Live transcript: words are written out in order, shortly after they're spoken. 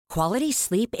Quality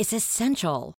sleep is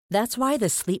essential. That's why the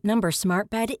Sleep Number Smart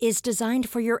Bed is designed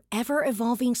for your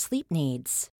ever-evolving sleep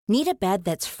needs. Need a bed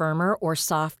that's firmer or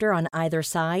softer on either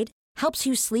side? Helps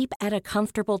you sleep at a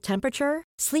comfortable temperature?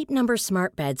 Sleep Number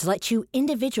Smart Beds let you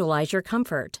individualize your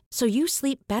comfort, so you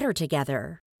sleep better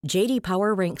together. J.D.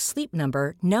 Power ranks Sleep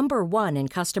Number number 1 in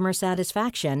customer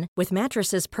satisfaction with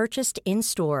mattresses purchased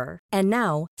in-store. And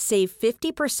now, save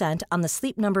 50% on the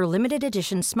Sleep Number Limited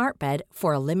Edition Smart Bed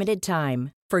for a limited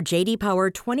time. For J.D. Power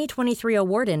 2023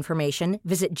 award information,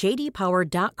 visit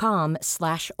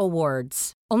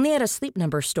jdpower.com/awards. Only at a Sleep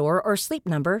Number store or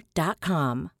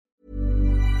sleepnumber.com.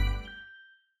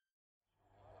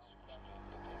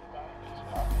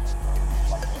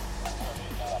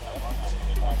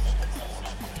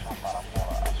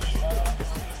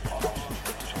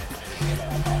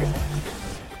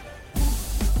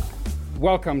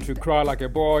 Welcome to Cry Like a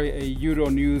Boy, a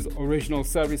Euronews original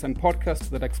series and podcast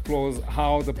that explores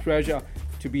how the pressure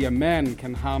to be a man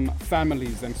can harm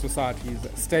families and societies.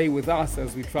 Stay with us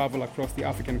as we travel across the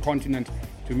African continent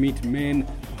to meet men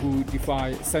who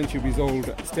defy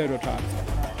centuries-old stereotypes.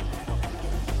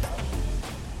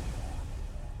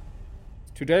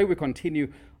 Today we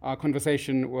continue our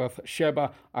conversation with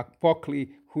Sheba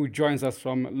Akpokli, who joins us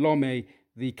from Lomé,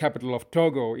 the capital of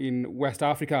Togo in West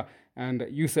Africa, and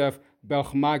Youssef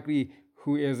Belkhmagri,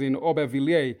 who is in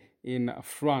Aubervilliers in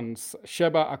France.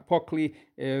 Sheba Akpokli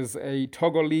is a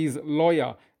Togolese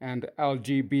lawyer and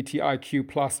LGBTIQ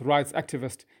plus rights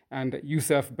activist, and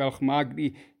Youssef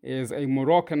Belkhmagri is a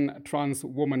Moroccan trans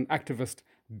woman activist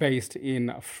based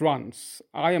in France.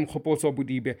 I am Khopotso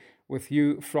Budibe with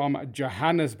you from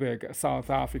Johannesburg, South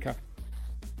Africa.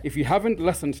 If you haven't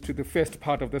listened to the first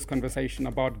part of this conversation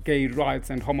about gay rights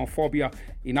and homophobia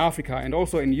in Africa and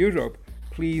also in Europe,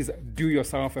 please do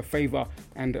yourself a favor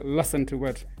and listen to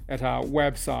it at our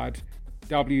website,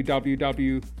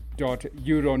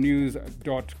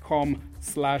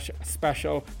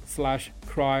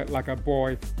 www.euronews.com/special/Cry Like a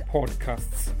Boy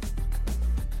podcasts.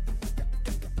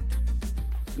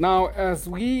 Now, as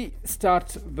we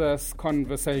start this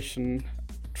conversation,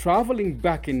 traveling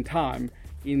back in time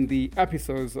in the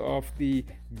episodes of the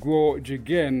Go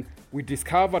Jigéen, we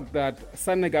discovered that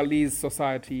Senegalese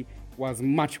society was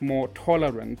much more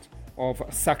tolerant of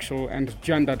sexual and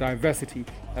gender diversity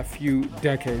a few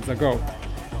decades ago.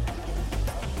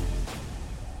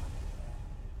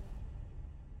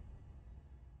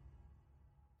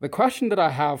 The question that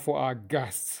I have for our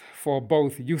guests, for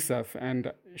both Youssef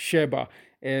and Sheba,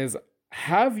 is: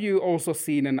 have you also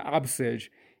seen an upsurge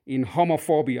in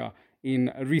homophobia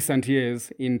in recent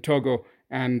years in Togo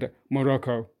and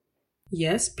Morocco?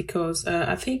 Yes, because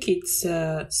I think it's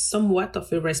somewhat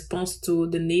of a response to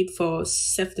the need for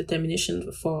self-determination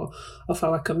of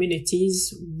our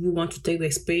communities who want to take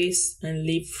their space and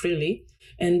live freely.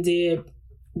 And the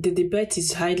debate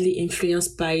is highly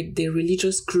influenced by the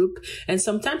religious group and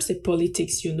sometimes the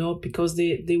politics, because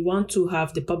they want to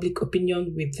have the public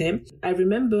opinion with them. I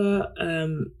remember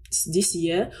this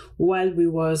year, while we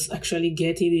was actually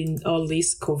getting in all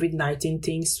these COVID-19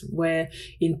 things, where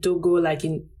in Togo, like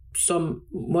in some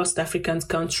West African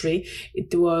country,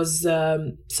 it was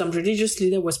some religious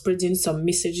leader was spreading some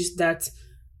messages that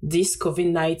this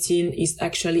COVID-19 is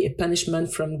actually a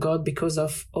punishment from God because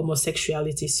of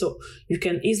homosexuality. So you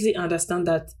can easily understand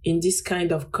that in this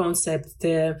kind of concept,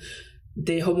 the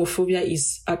homophobia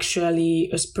is actually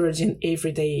spreading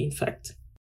every day, in fact.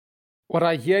 What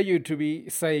I hear you to be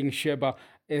saying, Sheba,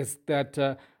 is that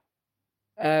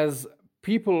as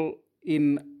people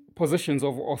in positions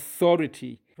of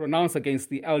authority pronounce against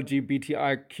the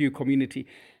LGBTIQ community,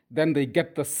 then they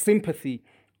get the sympathy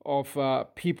of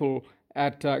people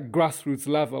at grassroots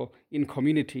level in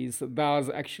communities, thus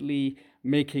actually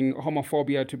making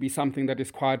homophobia to be something that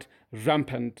is quite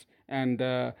rampant and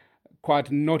quite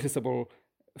noticeable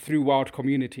throughout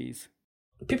communities.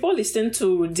 People listen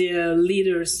to their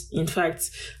leaders, in fact.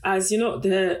 As you know,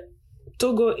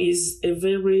 Togo is a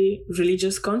very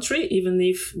religious country, even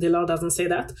if the law doesn't say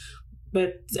that.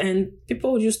 And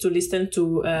people used to listen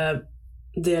to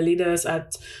their leaders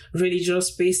at religious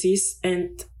spaces,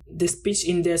 and the speech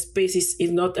in their spaces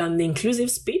is not an inclusive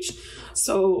speech.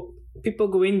 So people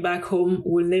going back home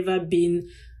will never be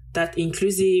that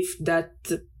inclusive, that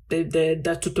to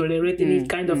tolerate any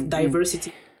kind of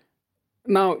diversity.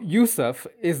 Now, Youssef,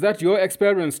 is that your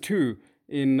experience too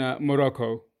in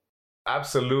Morocco?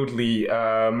 Absolutely.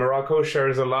 Morocco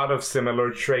shares a lot of similar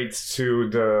traits to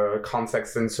the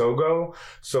context in Togo.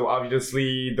 So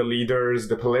obviously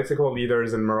the political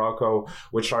leaders in Morocco,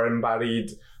 which are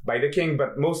embodied by the king,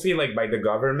 but mostly like by the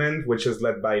government, which is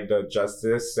led by the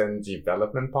Justice and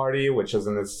Development Party, which is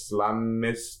an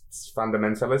Islamist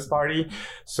fundamentalist party.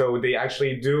 So they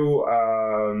actually do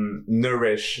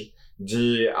nourish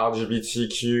the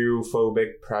LGBTQ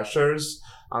phobic pressures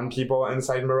on people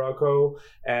inside Morocco.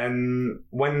 And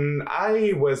when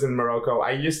I was in Morocco,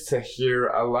 I used to hear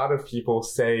a lot of people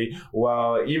say,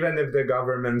 well, even if the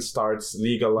government starts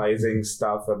legalizing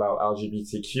stuff about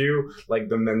LGBTQ, like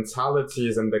the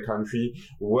mentalities in the country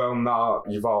will not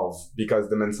evolve because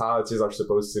the mentalities are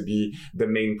supposed to be the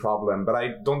main problem. But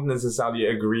I don't necessarily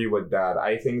agree with that.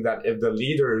 I think that if the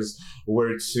leaders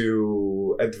were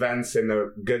to advance in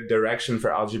a good direction for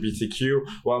LGBTQ,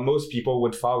 well, most people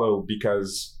would follow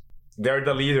because they're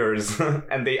the leaders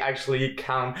and they actually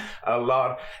count a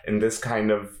lot in this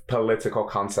kind of political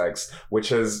context,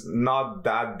 which is not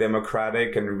that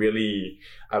democratic and really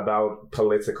about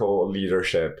political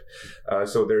leadership.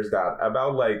 So there's that.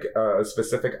 About like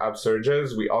specific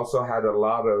upsurges, we also had a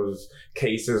lot of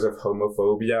cases of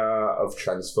homophobia, of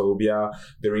transphobia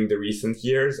during the recent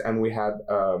years. And we had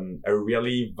a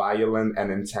really violent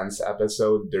and intense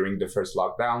episode during the first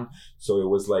lockdown. So it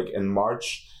was like in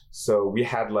March. So we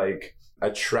had like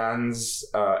a trans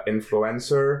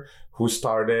influencer who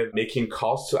started making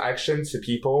calls to action to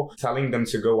people, telling them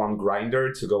to go on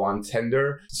Grindr, to go on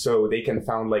Tinder, so they can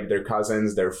find like their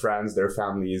cousins, their friends, their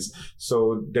families.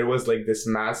 So there was like this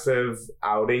massive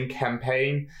outing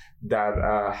campaign that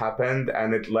happened,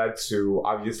 and it led to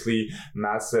obviously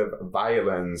massive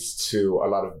violence, to a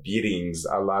lot of beatings,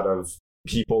 a lot of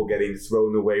people getting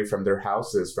thrown away from their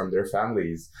houses, from their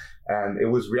families. And it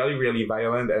was really, really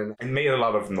violent and it made a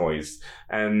lot of noise.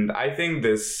 And I think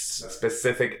this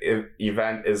specific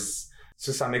event is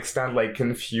to some extent like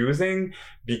confusing,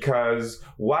 because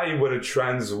why would a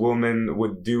trans woman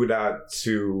would do that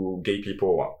to gay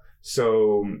people?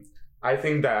 So I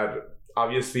think that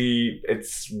obviously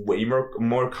it's way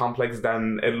more complex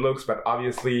than it looks, but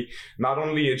obviously not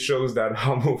only it shows that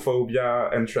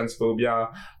homophobia and transphobia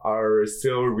are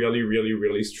still really, really,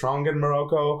 really strong in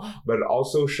Morocco, but it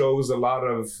also shows a lot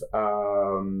of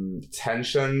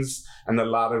tensions and a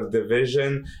lot of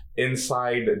division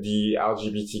inside the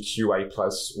LGBTQI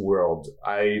plus world.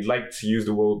 I like to use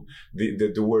the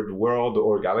word world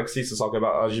or galaxies to talk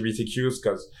about LGBTQs,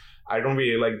 because I don't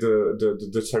really like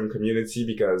the term community,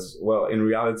 because, well, in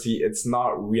reality, it's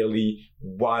not really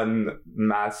one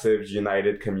massive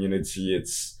united community.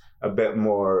 It's a bit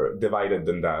more divided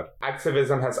than that.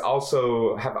 Activism have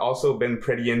also been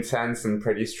pretty intense and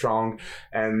pretty strong.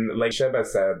 And like Sheba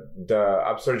said, the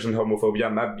upsurge in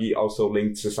homophobia might be also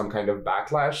linked to some kind of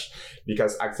backlash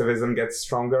because activism gets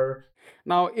stronger.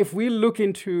 Now, if we look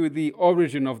into the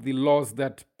origin of the laws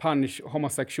that punish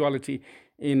homosexuality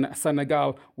in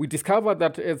Senegal, we discover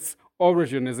that its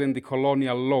origin is in the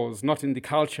colonial laws, not in the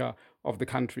culture of the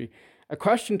country. A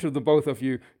question to the both of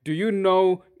you: do you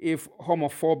know if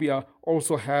homophobia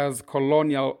also has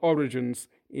colonial origins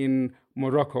in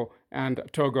Morocco and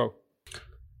Togo?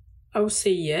 I would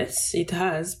say yes, it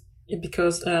has,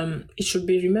 because it should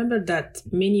be remembered that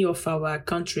many of our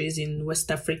countries in West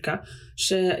Africa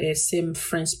share a same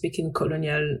French-speaking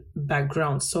colonial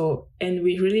background. So, and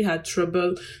we really had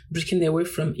trouble breaking away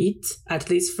from it, at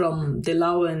least from the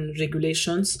law and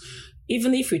regulations.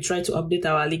 Even if we try to update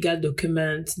our legal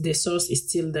documents, the source is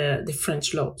still the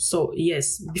French law. So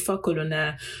yes, before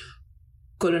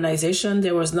colonization,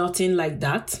 there was nothing like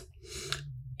that.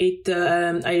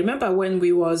 I remember when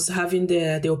we was having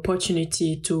the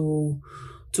opportunity to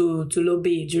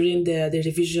lobby during the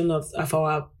revision of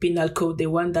our penal code, the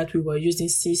one that we were using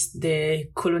since the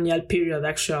colonial period,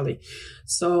 actually.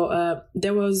 So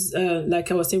there was,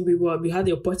 like I was saying, we had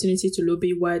the opportunity to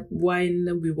lobby when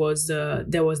there was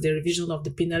the revision of the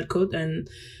penal code, and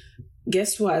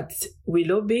guess what? We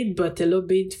lobbied, but the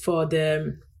lobbied for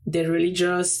the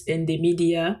religious and the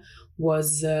media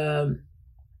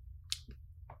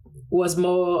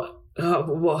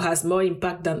has more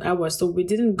impact than ours. So we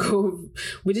didn't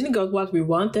get what we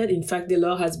wanted. In fact, the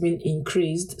law has been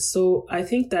increased. So I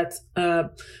think that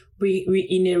we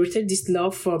inherited this law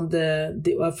from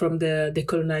the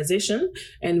colonization,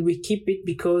 and we keep it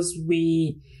because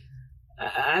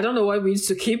I don't know why we used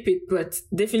to keep it, but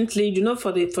definitely,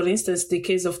 for instance, the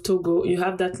case of Togo, you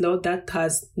have that law that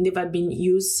has never been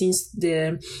used since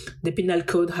the penal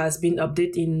code has been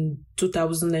updated in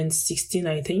 2016,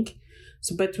 I think.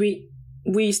 So, but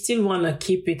we still want to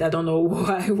keep it. I don't know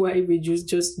why we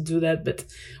just do that, but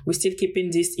we're still keeping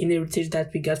this heritage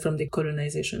that we got from the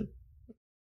colonization.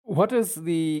 What is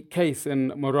the case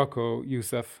in Morocco,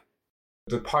 Youssef?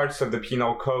 The parts of the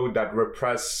penal code that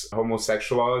repress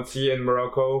homosexuality in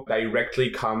Morocco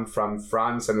directly come from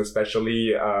France, and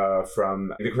especially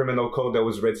from the criminal code that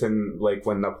was written like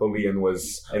when Napoleon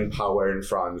was in power in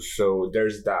France. So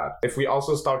there's that. If we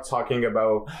also start talking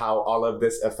about how all of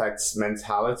this affects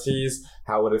mentalities,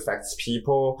 how it affects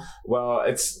people, well,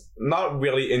 it's not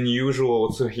really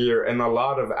unusual to hear in a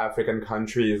lot of African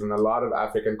countries and a lot of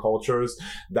African cultures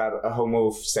that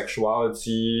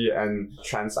homosexuality and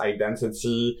trans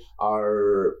identity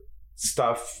are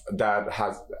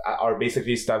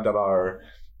basically stuff that are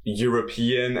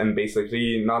European, and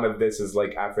basically none of this is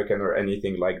like African or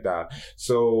anything like that.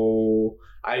 So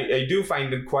I do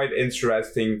find it quite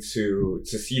interesting to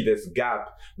see this gap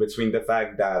between the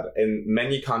fact that in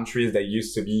many countries that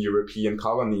used to be European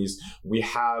colonies, we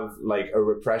have like a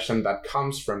repression that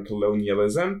comes from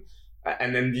colonialism.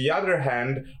 And on the other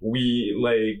hand, we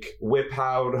like whip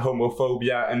out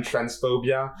homophobia and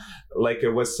transphobia like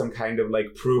it was some kind of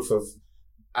like proof of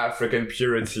African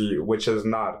purity, which is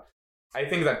not. I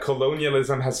think that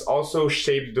colonialism has also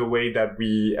shaped the way that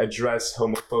we address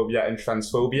homophobia and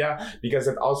transphobia, because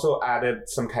it also added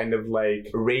some kind of like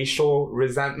racial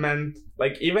resentment.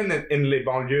 Like even in les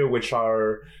banlieues, which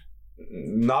are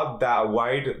not that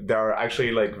white, there are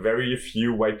actually like very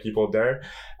few white people there.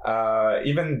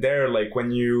 Even there, like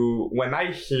when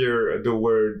I hear the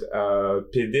word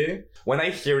PD, when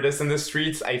I hear this in the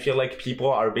streets, I feel like people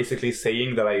are basically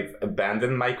saying that I've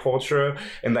abandoned my culture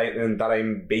and that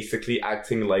I'm basically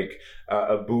acting like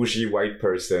a bougie white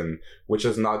person, which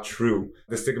is not true.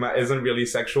 The stigma isn't really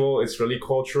sexual, it's really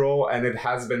cultural, and it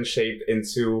has been shaped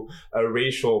into a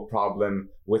racial problem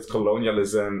with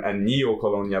colonialism and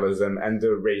neo-colonialism and the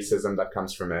racism that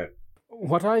comes from it.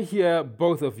 What I hear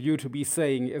both of you to be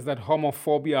saying is that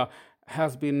homophobia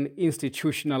has been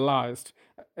institutionalized.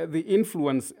 The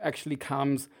influence actually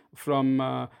comes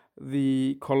from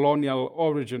the colonial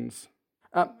origins.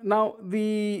 Now,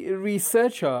 the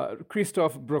researcher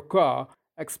Christophe Brocard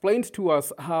explained to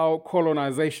us how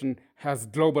colonization has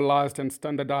globalized and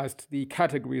standardized the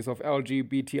categories of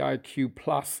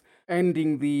LGBTIQ+,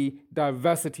 ending the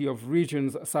diversity of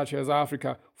regions such as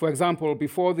Africa. For example,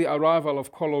 before the arrival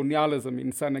of colonialism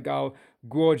in Senegal,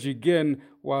 góor jigéen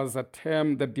was a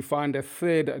term that defined a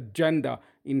third gender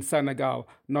in Senegal,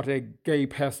 not a gay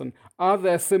person. Are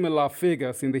there similar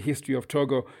figures in the history of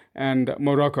Togo and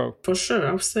Morocco? For sure.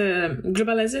 I would say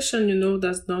globalization,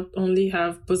 does not only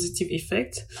have positive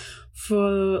effect.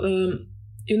 That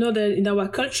in our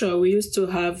culture, we used to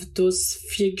have those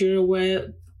figures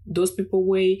where those people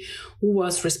who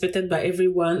was respected by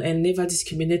everyone and never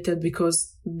discriminated,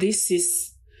 because this is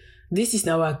in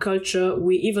our culture.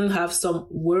 We even have some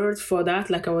word for that,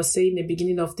 like I was saying in the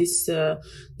beginning of this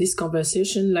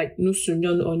conversation, like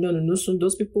Nusun,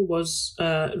 those people was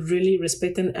really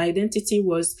respected. Identity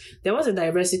there was a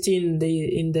diversity in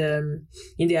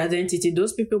the identity.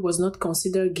 Those people was not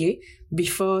considered gay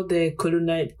before the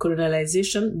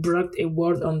colonization brought a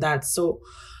word on that. So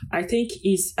I think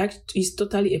it's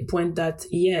totally a point that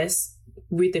yes,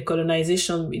 with the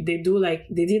colonization, they did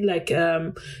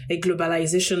a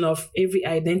globalization of every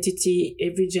identity,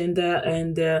 every gender,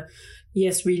 and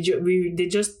yes, they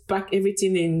just pack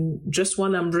everything in just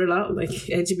one umbrella, like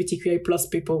LGBTQI plus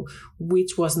people,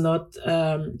 which was not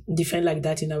defined like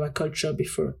that in our culture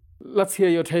before. Let's hear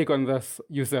your take on this,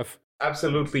 Youssef.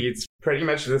 Absolutely. It's pretty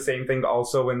much the same thing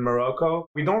also in Morocco.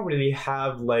 We don't really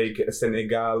have like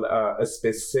Senegal, a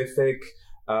specific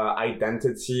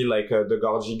identity like the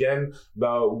góor jigéen,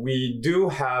 but we do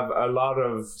have a lot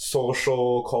of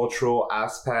social, cultural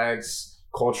aspects,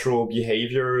 cultural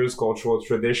behaviors, cultural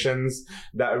traditions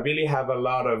that really have a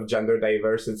lot of gender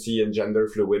diversity and gender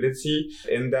fluidity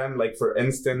in them. Like, for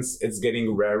instance, it's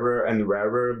getting rarer and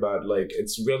rarer, but like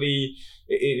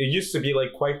it used to be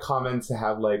like quite common to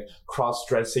have like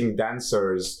cross-dressing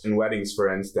dancers in weddings, for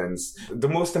instance. The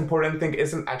most important thing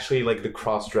isn't actually like the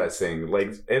cross-dressing.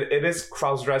 Like it is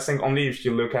cross-dressing only if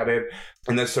you look at it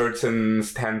in a certain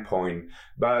standpoint.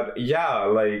 But yeah,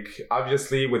 like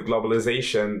obviously with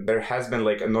globalization, there has been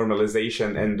like a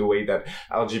normalization in the way that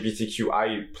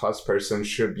LGBTQI plus persons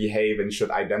should behave and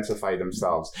should identify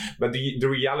themselves. But the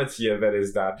reality of it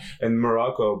is that in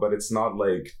Morocco, but it's not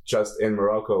like just in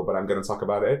Morocco, but I'm going to talk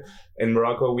about it. In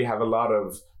Morocco, we have a lot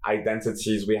of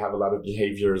identities, we have a lot of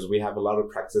behaviors, we have a lot of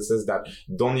practices that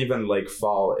don't even like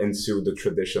fall into the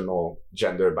traditional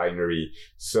gender binary.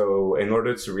 So in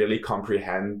order to really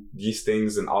comprehend these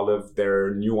things and all of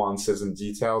their nuances and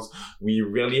details, we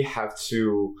really have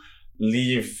to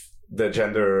leave the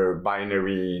gender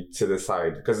binary to the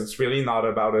side, because it's really not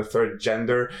about a third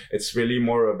gender. It's really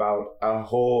more about a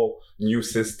whole new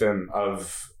system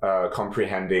of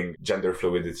comprehending gender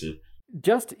fluidity.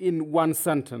 Just in one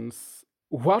sentence,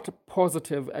 what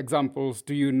positive examples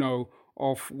do you know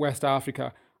of West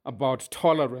Africa about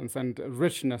tolerance and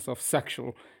richness of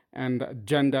sexual and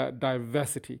gender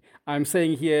diversity? I'm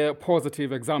saying here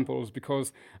positive examples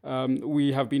because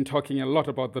we have been talking a lot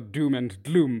about the doom and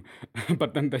gloom,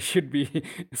 but then there should be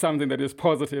something that is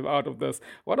positive out of this.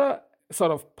 What are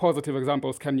sort of positive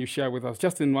examples can you share with us,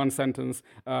 just in one sentence,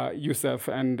 Youssef,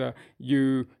 and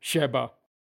you, Sheba?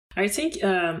 I think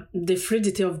the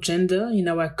fluidity of gender in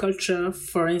our culture,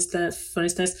 for instance,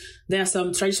 there are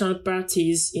some traditional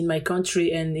parties in my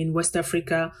country and in West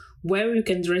Africa where you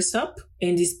can dress up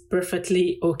and it's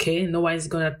perfectly okay. No one is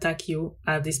going to attack you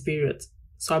at this period.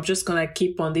 So I'm just going to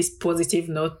keep on this positive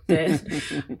note there.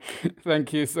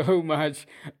 Thank you so much.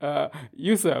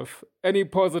 Youssef, any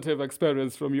positive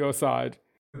experience from your side?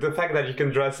 The fact that you can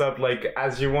dress up like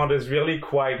as you want is really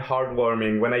quite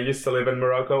heartwarming. When I used to live in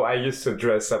Morocco, I used to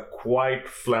dress up quite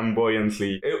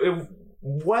flamboyantly. It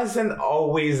wasn't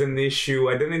always an issue.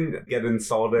 I didn't get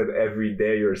insulted every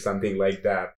day or something like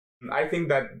that. I think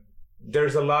that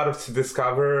there's a lot to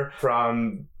discover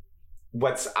from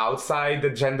what's outside the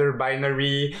gender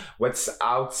binary, what's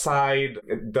outside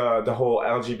the whole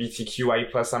LGBTQI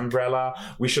plus umbrella.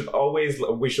 We should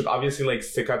obviously like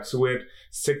stick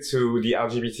to the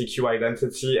LGBTQ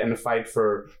identity and fight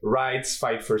for rights,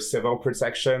 fight for civil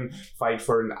protection, fight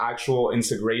for an actual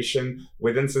integration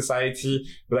within society.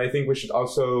 But I think we should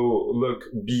also look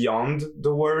beyond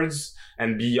the words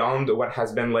and beyond what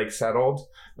has been like settled.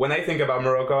 When I think about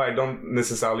Morocco, I don't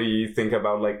necessarily think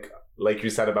about like you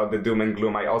said about the doom and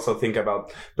gloom. I also think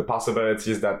about the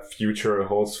possibilities that future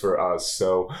holds for us.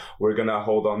 So we're going to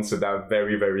hold on to that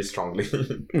very, very strongly.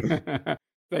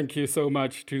 Thank you so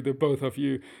much to the both of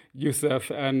you,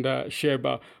 Youssef and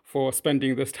Sheba, for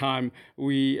spending this time.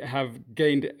 We have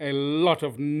gained a lot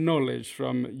of knowledge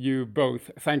from you both.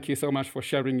 Thank you so much for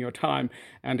sharing your time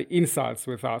and insights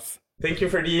with us. Thank you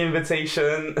for the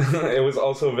invitation. It was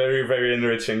also very, very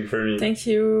enriching for me. Thank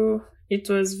you. It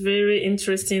was very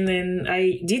interesting and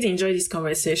I did enjoy this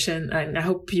conversation and I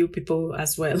hope you people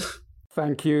as well.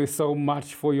 Thank you so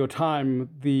much for your time,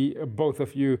 the both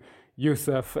of you,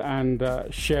 Youssef and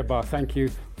Sheba. Thank you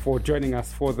for joining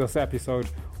us for this episode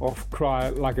of Cry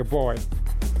Like a Boy.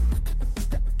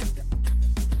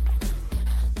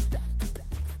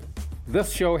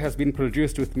 This show has been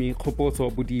produced with me,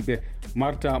 Kgopoto Bodibe,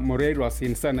 Marta Moreiros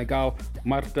in Senegal,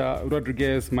 Marta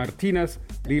Rodriguez Martinez,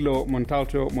 Lilo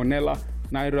Montalto Monella,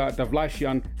 Naira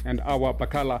Davlasian, and Awa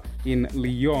Bakala in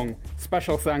Lyon.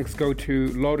 Special thanks go to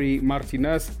Lori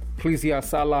Martinez, Clizia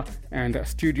Sala, and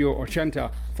Studio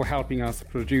Ochenta for helping us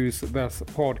produce this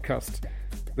podcast.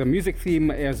 The music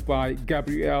theme is by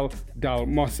Gabriel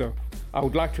Dalmosso. I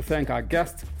would like to thank our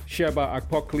guests, Sheba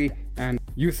Akpokli and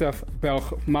Youssef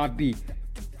Belkhmadi.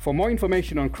 For more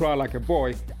information on Cry Like a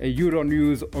Boy, a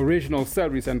Euronews original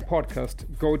series and podcast,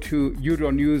 go to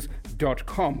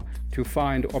euronews.com to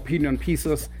find opinion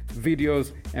pieces,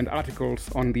 videos, and articles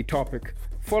on the topic.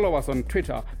 Follow us on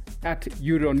Twitter.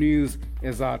 @Euronews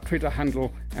is our Twitter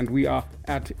handle, and we are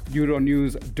at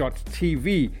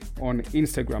euronews.tv on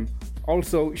Instagram.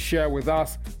 Also, share with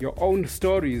us your own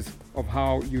stories of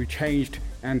how you changed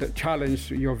and challenged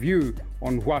your view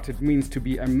on what it means to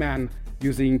be a man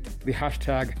using the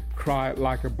hashtag Cry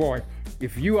Like a Boy.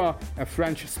 If you are a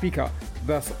French speaker,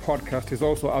 this podcast is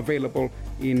also available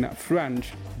in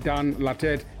French. Dans la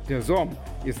tête des hommes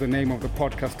is the name of the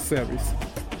podcast series.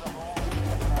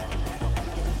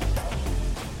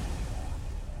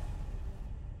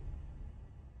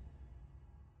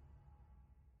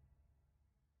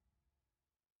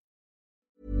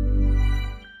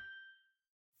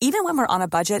 Even when we're on a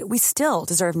budget, we still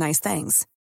deserve nice things.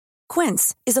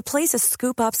 Quince is a place to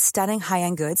scoop up stunning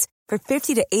high-end goods for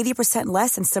 50 to 80%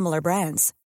 less than similar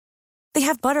brands. They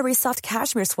have buttery soft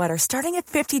cashmere sweaters starting at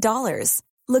 $50,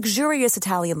 luxurious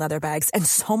Italian leather bags, and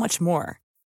so much more.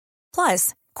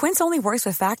 Plus, Quince only works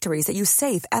with factories that use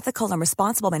safe, ethical, and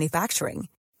responsible manufacturing.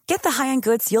 Get the high-end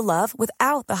goods you'll love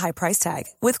without the high price tag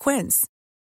with Quince.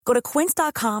 Go to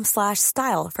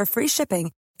quince.com/style for free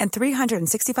shipping and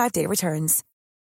 365-day returns.